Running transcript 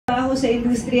trabaho sa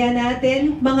industriya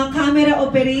natin. Mga camera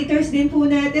operators din po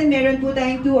natin, meron po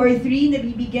tayong 2 or 3 na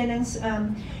bibigyan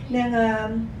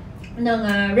ng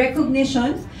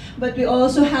recognition. But we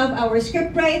also have our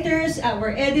scriptwriters,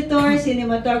 our editors,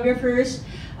 cinematographers,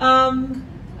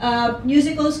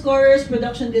 musical scorers,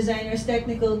 production designers,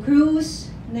 technical crews.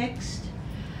 Next.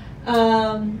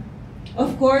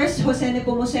 Of course, Jose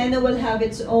Nepomuceno will have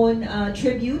its own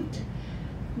tribute.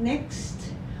 Next.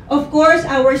 Of course,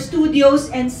 our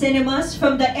studios and cinemas,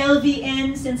 from the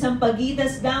LVNs and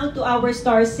Sampaguitas down to our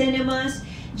Star Cinemas,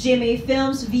 GMA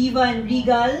Films, Viva and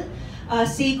Regal,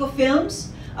 Seiko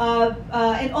Films,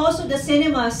 and also the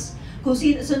cinemas,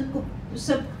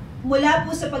 mula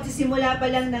po sa pagsisimula pa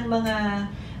lang ng mga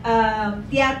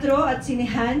teatro at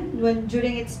sinehan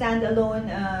during its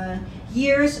standalone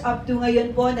years up to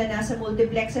ngayon po na nasa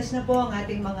multiplexes na po ang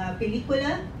ating mga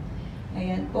pelikula.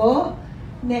 Ayan po.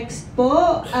 Next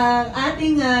po, ang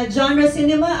ating genre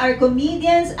cinema are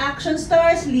comedians, action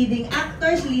stars, leading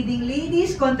actors, leading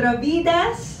ladies,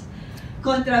 contrabidas,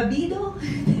 contrabido,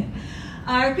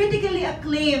 are critically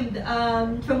acclaimed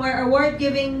from our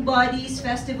award-giving bodies,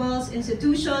 festivals,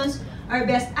 institutions, our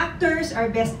best actors,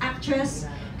 our best actress,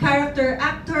 character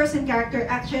actors and character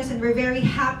actress, and we're very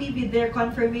happy with their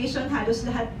confirmation. Halos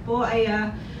lahat po ay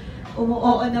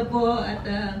umuoo na po at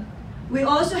we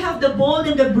also have the bold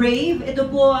and the brave. Ito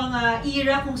po ang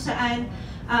era kung saan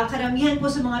karamihan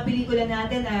po sa mga pelikula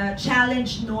natin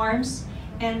challenged norms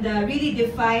and really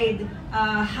defied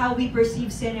how we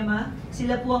perceive cinema.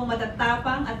 Sila po ang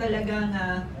matatapang at talagang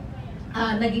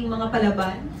naging mga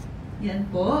palaban. Yan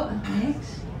po.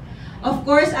 Next. Of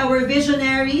course, our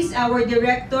visionaries, our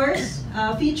directors,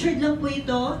 featured lang po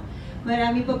ito.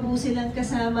 Marami pa po silang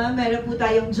kasama. Meron po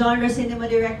tayong genre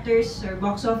cinema directors or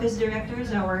box office directors,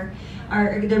 our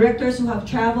directors who have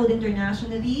traveled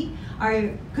internationally.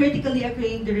 Our critically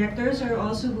acclaimed directors are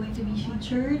also going to be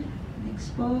featured.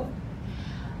 Next po.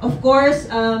 Of course,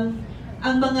 ang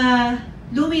mga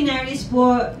luminaries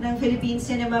po ng Philippine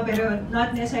cinema, pero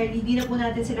not necessarily, hindi na po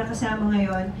natin sila kasama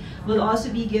ngayon, will also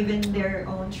be given their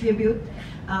own tribute.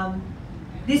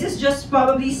 This is just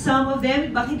probably some of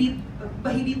them.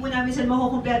 Hindi po namin sila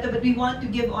makukumpleto, but we want to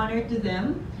give honor to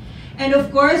them. And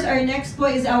of course, our next po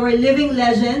is our living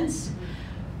legends.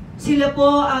 Sila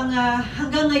po ang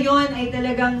hanggang ngayon ay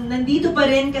talagang nandito pa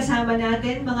rin kasama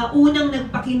natin, mga unang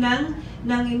nagpakinang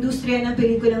ng industriya ng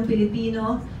pelikulang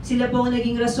Pilipino. Sila po ang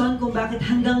naging rason kung bakit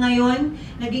hanggang ngayon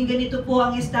naging ganito po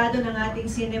ang estado ng ating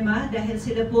cinema, dahil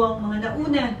sila po ang mga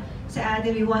nauna sa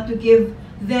atin. We want to give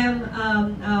them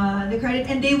the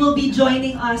credit, and they will be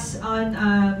joining us on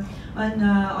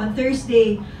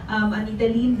Thursday. Anita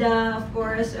Linda, of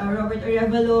course, Robert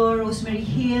Arevalo, Rosemary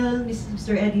Hill,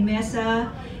 Mr. Eddie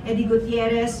Mesa, Eddie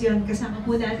Gutierrez, yun, kasama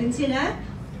po natin sila.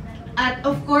 At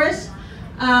of course,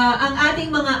 ang ating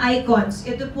mga icons,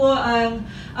 ito po ang,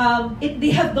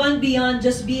 they have gone beyond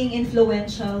just being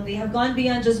influential. They have gone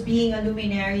beyond just being a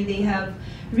luminary. They have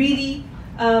really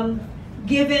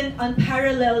given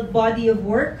unparalleled body of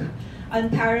work,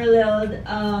 unparalleled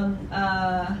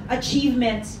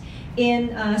achievements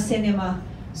in cinema.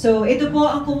 So ito po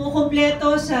ang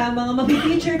kumukumpleto sa mga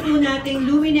mapipicture po nating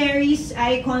luminaries,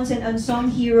 icons, and unsung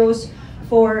heroes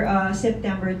for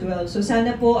September 12. So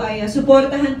sana po ay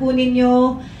suportahan po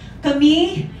ninyo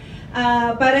kami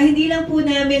para hindi lang po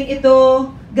namin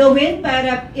ito gawin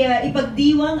para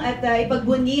ipagdiwang at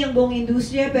ipagbunyi ang buong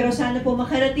industriya, pero sana po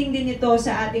makarating din ito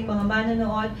sa ating mga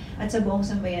manonood at sa buong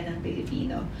sambayan ng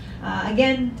Pilipino.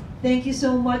 Again, thank you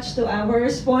so much to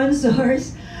our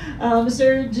sponsors.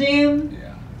 Sir Jim,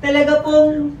 talaga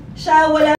pong siya wala